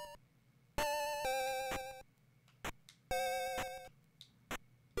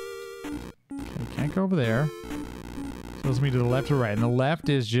 Okay, can't go over there. So let's move to the left or right. And the left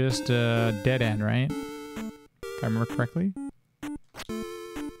is just dead end, right? If I remember correctly.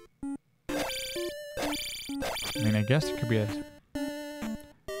 I mean, I guess it could be a...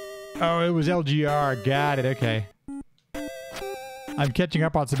 Oh, it was LGR. Got it. Okay. I'm catching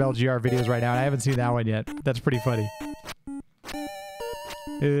up on some LGR videos right now, and I haven't seen that one yet. That's pretty funny.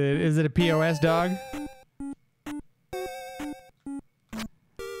 Is it a POS dog?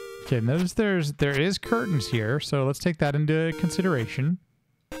 Okay, notice there is curtains here, so let's take that into consideration.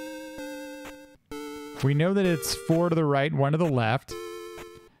 We know that it's 4 to the right, 1 to the left.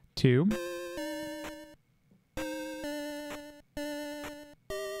 2.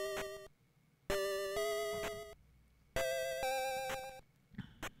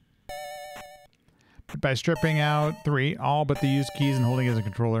 By stripping out 3, all but the used keys and holding it as a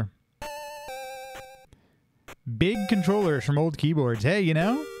controller. Big controllers from old keyboards. Hey, you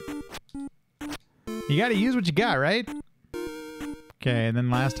know? You gotta use what you got, right? Okay, and then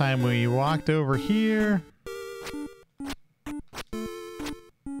last time we walked over here.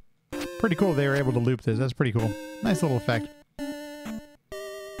 Pretty cool they were able to loop this. That's pretty cool. Nice little effect.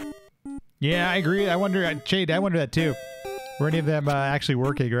 Yeah, I agree. I wonder, Jade, I wonder that too. Were any of them actually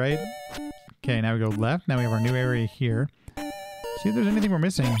working, right? Okay, now we go left. Now we have our new area here. See if there's anything we're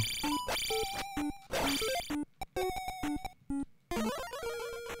missing.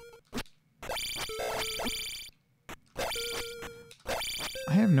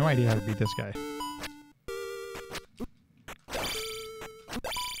 I have no idea how to beat this guy.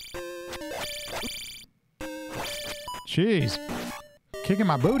 Jeez. Kicking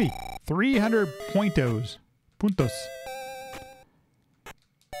my booty. 300 puntos.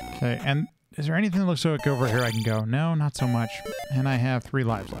 Okay, and is there anything that looks like over here I can go? No, not so much. And I have 3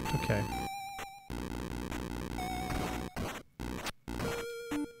 lives left. Okay.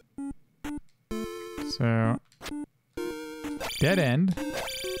 So, dead end.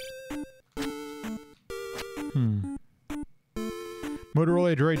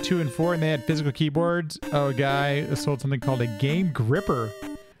 Motorola Droid 2 and 4, and they had physical keyboards. Oh, a guy sold something called a game gripper.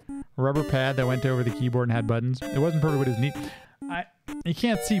 A rubber pad that went over the keyboard and had buttons. It wasn't perfect, but it was neat. You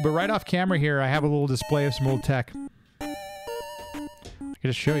can't see, but right off camera here, I have a little display of some old tech. I can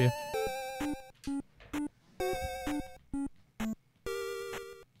just show you.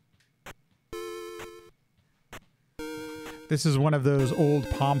 This is one of those old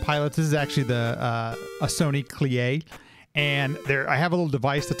Palm Pilots. This is actually a Sony Clie. And there, I have a little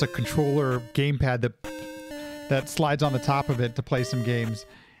device that's a controller gamepad that slides on the top of it to play some games.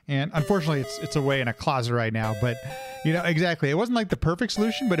 And unfortunately, it's away in a closet right now. But, you know, exactly. It wasn't like the perfect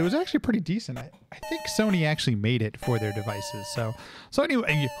solution, but it was actually pretty decent. I think Sony actually made it for their devices. So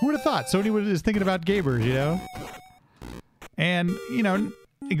anyway, who would have thought Sony was thinking about gamers, you know? And, you know,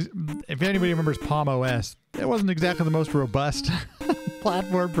 if anybody remembers Palm OS, it wasn't exactly the most robust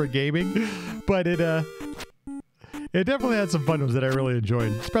platform for gaming, but it definitely had some fun ones that I really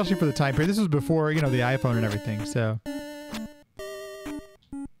enjoyed, especially for the time period. This was before, you know, the iPhone and everything, so.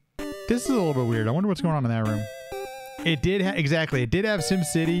 This is a little bit weird. I wonder what's going on in that room. It did exactly. It did have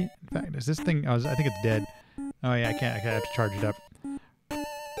SimCity. In fact, is this thing? I think it's dead. Oh yeah, I have to charge it up.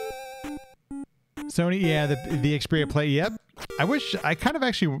 Sony, yeah, the Xperia Play. Yep. I kind of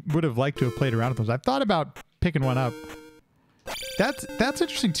actually would have liked to have played around with those. I've thought about picking one up. That's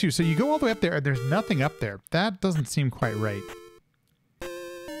interesting too. So you go all the way up there, and there's nothing up there. That doesn't seem quite right.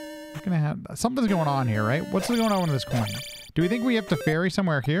 We're gonna have something's going on here, right? What's going on in this corner? Do we think we have to ferry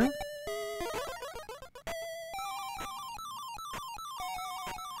somewhere here?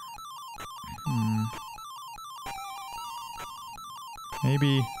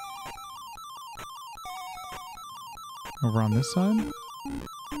 Maybe over on this side?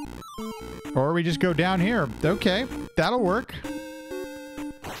 Or we just go down here. Okay, that'll work.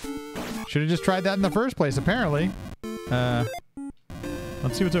 Should have just tried that in the first place, apparently. Let's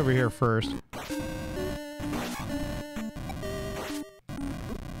see what's over here first.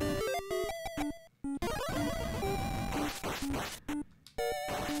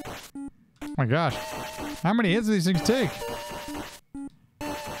 Oh my gosh. How many hits do these things take?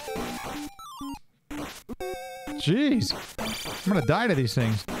 Jeez. I'm gonna die to these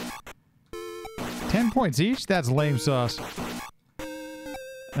things. 10 points each? That's lame sauce.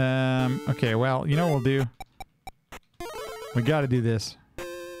 Okay, well, you know what we'll do? We gotta do this.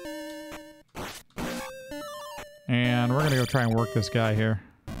 And we're gonna go try and work this guy here.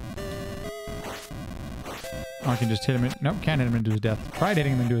 Oh, I can just hit him. Nope, can't hit him into his death. Tried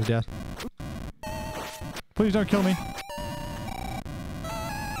hitting him into his death. Please don't kill me.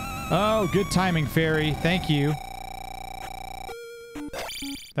 Oh, good timing, fairy. Thank you.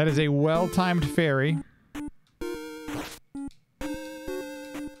 That is a well-timed fairy.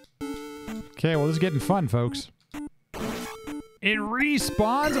 Okay, well, this is getting fun, folks. It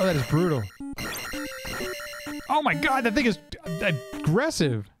respawns? Oh, that is brutal. Oh my god, that thing is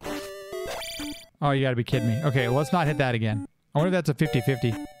aggressive. Oh, you gotta be kidding me. Okay, well, let's not hit that again. I wonder if that's a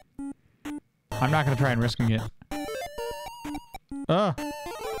 50-50. I'm not gonna try and risking it.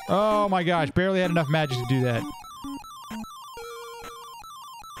 Oh my gosh, barely had enough magic to do that.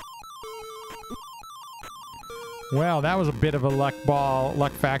 Well, that was a bit of a luck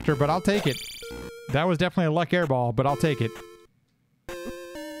factor, but I'll take it. That was definitely a luck air ball, but I'll take it.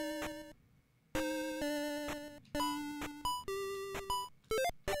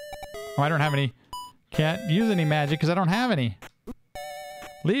 Oh, I don't have any. Can't use any magic because I don't have any.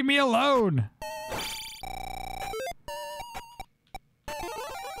 Leave me alone.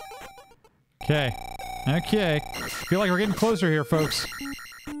 Okay. Okay. Feel like we're getting closer here, folks.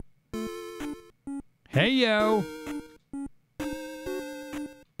 Hey, yo.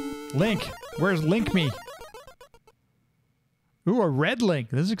 Link. Where's Link me? Ooh, a red Link.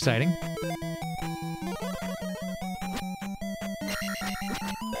 This is exciting.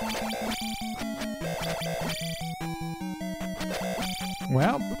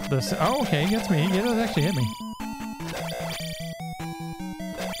 Well, this... Oh, okay. He gets me. He does actually hit me.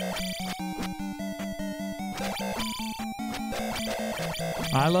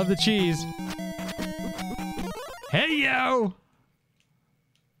 I love the cheese. Hey, yo!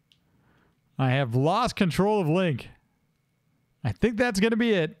 I have lost control of Link. I think that's going to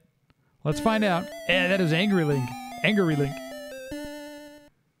be it. Let's find out. Yeah, that is Angry Link. Angry Link.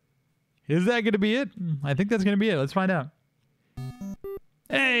 Is that going to be it? I think that's going to be it. Let's find out.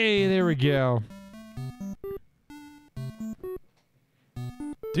 Hey, there we go.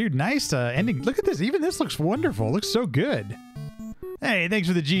 Dude, nice ending. Look at this. Even this looks wonderful. It looks so good. Hey, thanks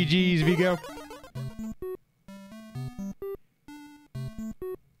for the GGs, Vigo.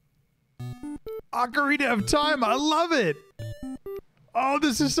 Ocarina of Time. I love it. Oh,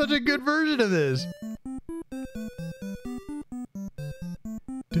 this is such a good version of this.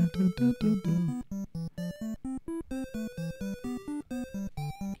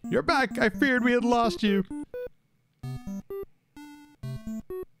 You're back. I feared we had lost you.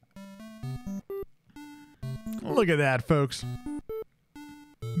 Look at that, folks.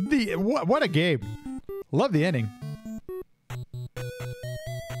 What a game. Love the ending.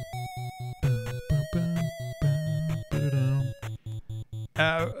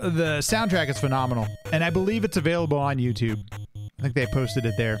 The soundtrack is phenomenal, and I believe it's available on YouTube. I think they posted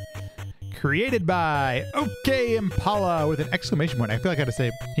it there. Created by Ok Impala with an exclamation point. I feel like I had to say,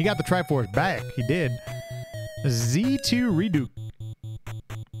 he got the Triforce back. He did. Z2 Reduke.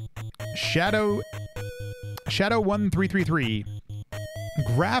 Shadow 1333.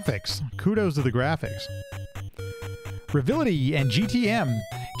 Graphics. Kudos to the graphics. Revility and GTM.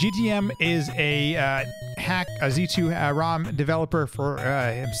 GTM is a a Z2 ROM developer for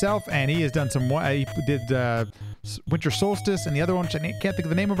himself, and he has done some. He did Winter Solstice and the other one, which I can't think of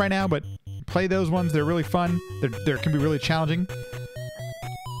the name of right now, but play those ones. They're really fun. They can be really challenging.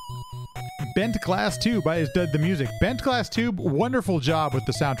 bentglasstube did the music. bentglasstube, wonderful job with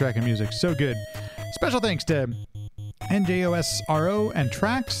the soundtrack and music. So good. Special thanks to NJOSRO and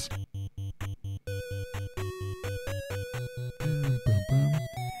Tracks.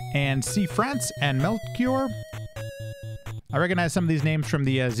 And C. France and Melchior. I recognize some of these names from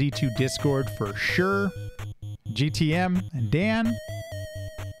the Z2 Discord for sure. GTM and Dan.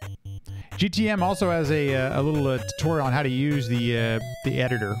 GTM also has a little tutorial on how to use the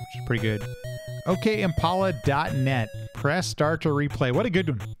editor, which is pretty good. OKImpala.net. Press start to replay. What a good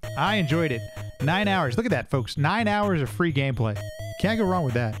one. I enjoyed it. 9 hours. Look at that, folks. 9 hours of free gameplay. Can't go wrong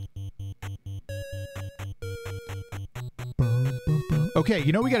with that. Okay,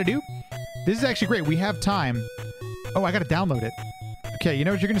 you know what we got to do? This is actually great. We have time. Oh, I got to download it. Okay, you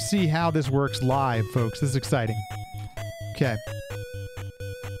know what? You're going to see how this works live, folks. This is exciting. Okay.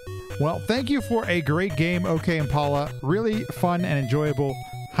 Well, thank you for a great game, OK Impala. Really fun and enjoyable.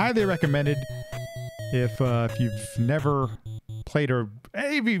 Highly recommended if you've never played or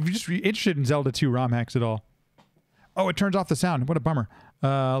if you're just interested in Zelda 2 ROM hacks at all. Oh, it turns off the sound. What a bummer.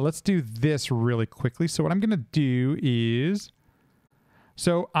 Let's do this really quickly. So what I'm going to do is...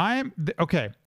 So okay.